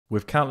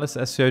With countless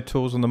SEO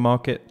tools on the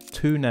market,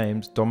 two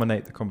names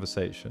dominate the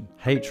conversation: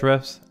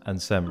 Ahrefs and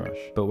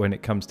Semrush. But when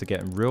it comes to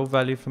getting real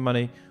value for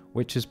money,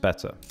 which is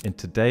better? In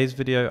today's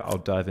video, I'll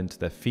dive into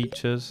their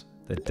features,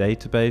 their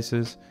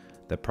databases,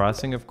 their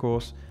pricing of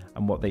course,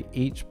 and what they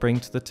each bring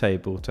to the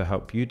table to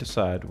help you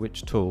decide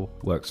which tool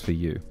works for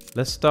you.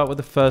 Let's start with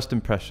the first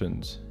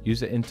impressions.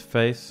 User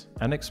interface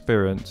and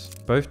experience.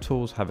 Both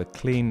tools have a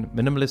clean,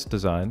 minimalist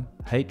design.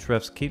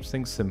 Ahrefs keeps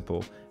things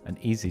simple and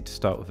easy to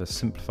start with a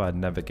simplified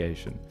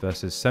navigation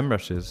versus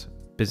Semrush's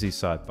busy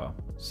sidebar.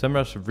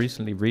 Semrush have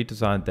recently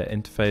redesigned their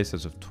interface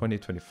as of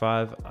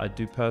 2025. I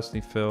do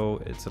personally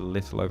feel it's a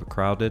little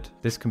overcrowded.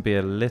 This can be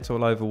a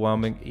little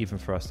overwhelming even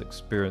for us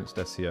experienced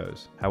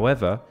SEOs.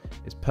 However,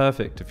 it's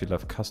perfect if you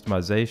love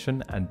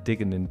customization and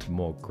digging into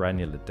more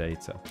granular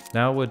data.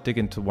 Now we'll dig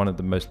into one of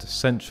the most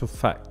essential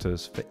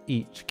factors for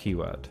each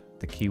keyword: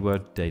 the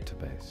keyword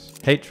database.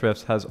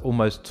 Ahrefs has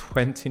almost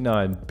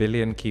 29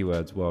 billion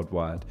keywords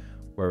worldwide,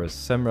 whereas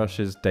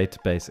Semrush's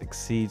database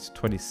exceeds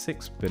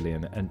 26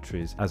 billion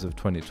entries as of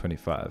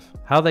 2025.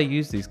 How they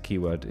use these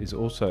keywords is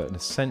also an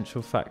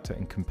essential factor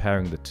in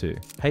comparing the two.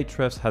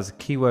 Ahrefs has a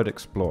keyword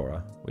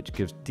explorer, which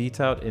gives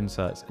detailed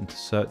insights into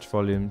search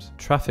volumes,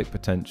 traffic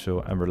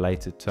potential, and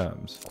related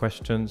terms,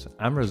 questions,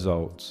 and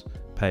results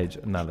page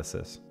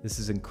analysis. This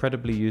is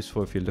incredibly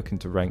useful if you're looking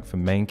to rank for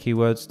main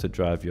keywords to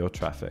drive your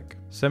traffic.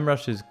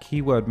 Semrush's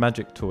keyword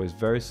magic tool is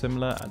very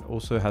similar and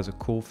also has a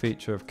cool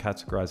feature of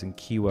categorizing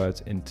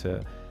keywords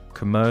into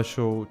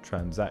commercial,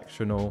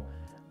 transactional,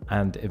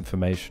 and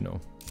informational.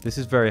 This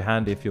is very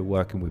handy if you're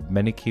working with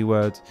many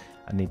keywords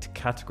and need to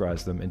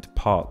categorize them into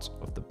parts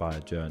of the buyer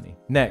journey.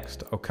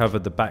 Next, I'll cover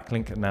the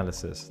backlink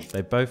analysis.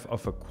 They both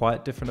offer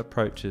quite different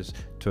approaches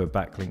to a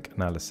backlink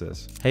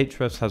analysis.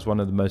 Ahrefs has one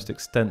of the most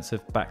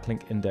extensive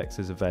backlink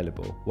indexes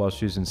available,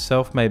 whilst using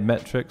self-made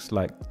metrics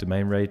like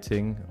domain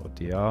rating or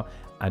DR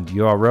and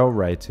URL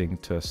rating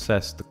to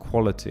assess the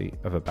quality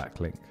of a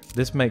backlink.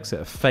 This makes it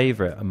a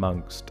favorite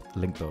amongst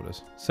link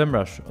builders.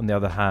 Semrush, on the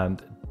other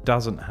hand,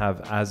 doesn't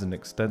have as an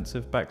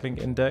extensive backlink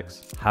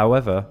index.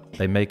 However,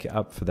 they make it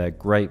up for their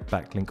great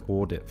backlink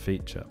audit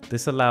feature.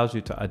 This allows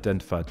you to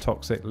identify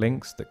toxic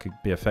links that could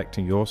be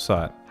affecting your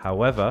site.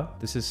 However,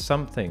 this is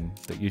something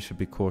that you should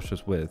be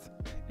cautious with.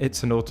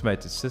 It's an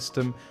automated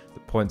system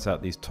that points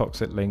out these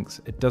toxic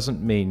links. It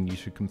doesn't mean you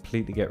should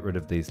completely get rid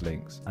of these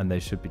links, and they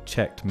should be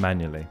checked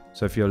manually.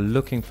 So if you're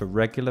looking for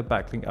regular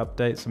backlink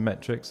updates and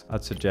metrics,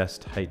 I'd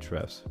suggest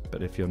Ahrefs.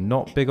 But if you're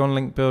not big on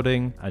link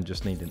building and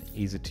just need an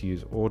easy to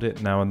use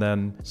audit now and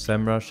then,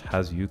 Semrush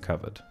has you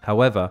covered.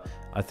 However,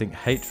 I think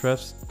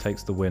Ahrefs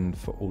takes the win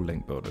for all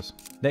link builders.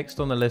 Next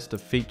on the list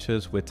of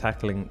features we're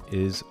tackling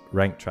is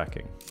rank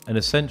tracking, an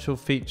essential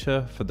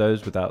feature for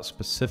those without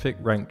specific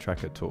rank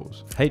tracker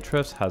tools.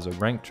 Ahrefs has a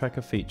rank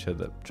tracker feature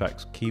that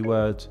tracks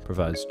keywords,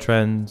 provides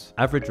trends,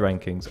 average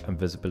rankings, and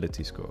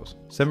visibility scores.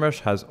 Semrush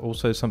has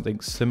also something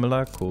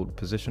similar called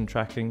position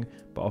tracking,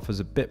 but offers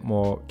a bit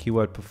more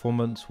keyword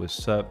performance with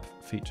SERP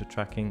feature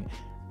tracking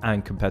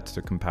and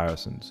competitor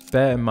comparisons.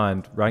 Bear in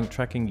mind, rank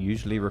tracking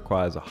usually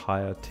requires a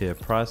higher tier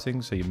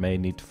pricing, so you may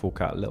need to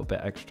fork out a little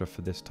bit extra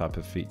for this type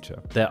of feature.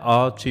 There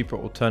are cheaper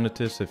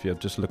alternatives if you're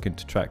just looking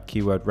to track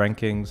keyword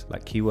rankings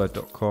like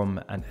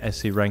keyword.com and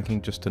SE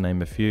ranking, just to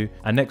name a few.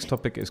 Our next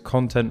topic is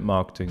content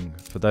marketing.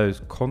 For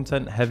those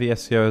content heavy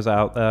SEOs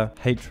out there,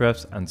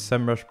 Ahrefs and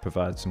Semrush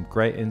provide some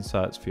great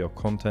insights for your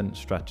content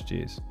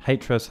strategies.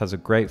 Ahrefs has a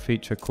great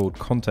feature called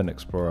Content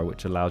Explorer,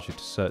 which allows you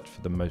to search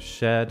for the most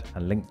shared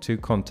and linked to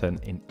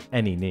content in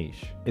any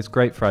niche. It's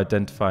great for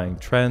identifying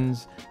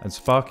trends and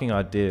sparking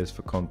ideas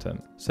for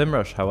content.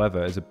 Semrush,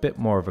 however, is a bit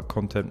more of a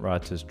content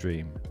writer's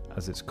dream,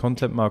 as its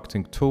content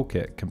marketing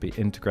toolkit can be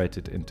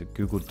integrated into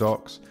Google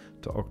Docs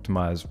to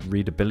optimize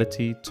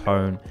readability,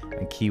 tone,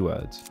 and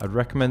keywords. I'd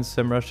recommend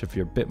Semrush if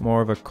you're a bit more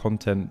of a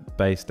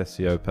content-based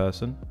SEO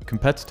person.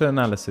 Competitor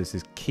analysis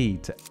is key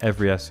to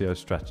every SEO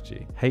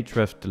strategy.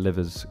 Ahrefs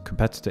delivers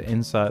competitor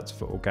insights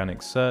for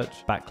organic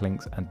search,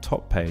 backlinks, and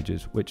top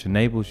pages, which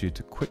enables you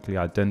to quickly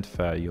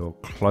identify your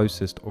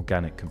closest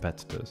organic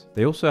competitors.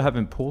 They also have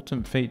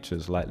important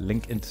features like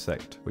link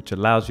intersect, which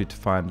allows you to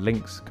find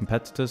links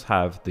competitors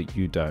have that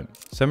you don't.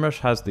 Semrush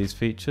has these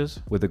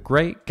features with a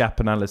great gap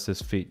analysis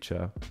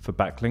feature for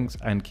backlinks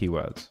and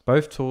keywords.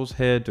 Both tools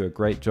here do a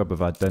great job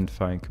of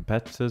identifying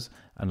competitors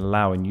and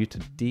allowing you to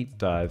deep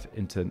dive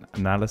into an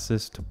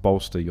analysis to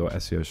bolster your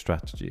SEO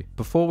strategy.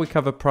 Before we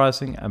cover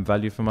pricing and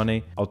value for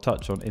money, I'll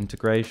touch on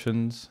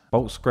integrations,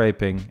 bulk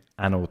scraping,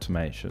 and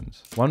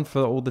automations. One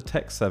for all the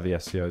tech-savvy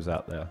SEOs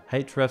out there.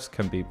 Ahrefs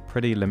can be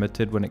pretty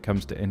limited when it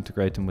comes to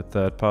integrating with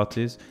third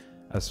parties,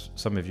 as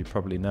some of you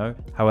probably know.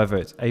 However,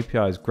 its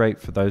API is great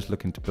for those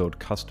looking to build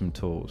custom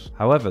tools.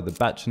 However, the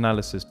batch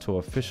analysis tool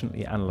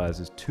efficiently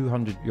analyzes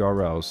 200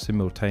 URLs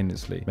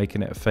simultaneously,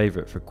 making it a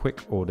favorite for quick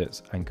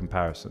audits and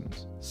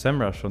comparisons.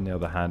 Semrush, on the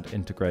other hand,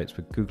 integrates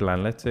with Google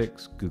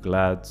Analytics, Google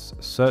Ads,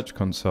 Search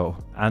Console,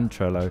 and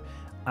Trello,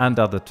 and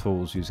other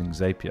tools using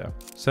Zapier.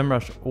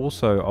 Semrush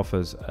also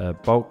offers a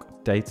bulk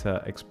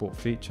data export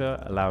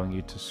feature, allowing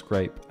you to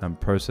scrape and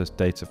process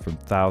data from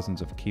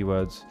thousands of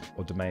keywords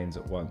or domains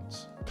at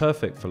once.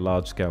 Perfect for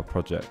large-scale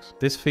projects.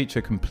 This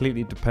feature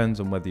completely depends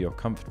on whether you're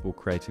comfortable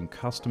creating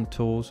custom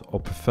tools or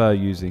prefer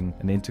using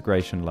an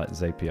integration like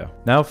Zapier.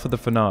 Now for the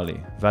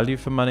finale, value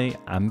for money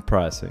and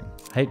pricing.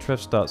 Ahrefs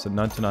starts at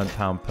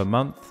 £99 per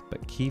month,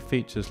 but key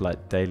features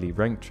like daily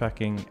rank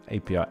tracking,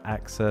 API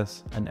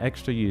access, and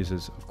extra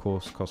users of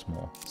course cost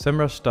more.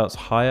 Semrush starts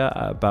higher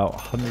at about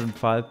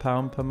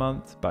 £105 per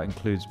month, but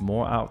includes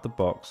more out of the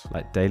box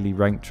like daily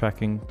rank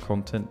tracking,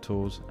 content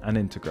tools, and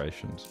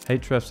integrations.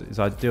 Ahrefs is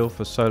ideal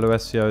for solo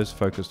SEOs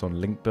focused on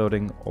link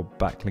building or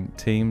backlink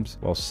teams,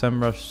 while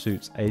Semrush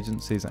suits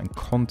agencies and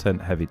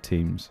content-heavy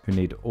teams who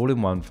need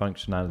all-in-one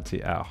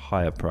functionality at a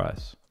higher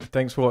price.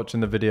 Thanks for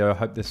watching the video. I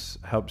hope this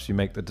helps you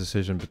make the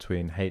decision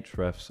between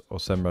Ahrefs or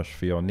Semrush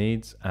for your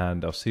needs,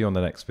 and I'll see you on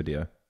the next video.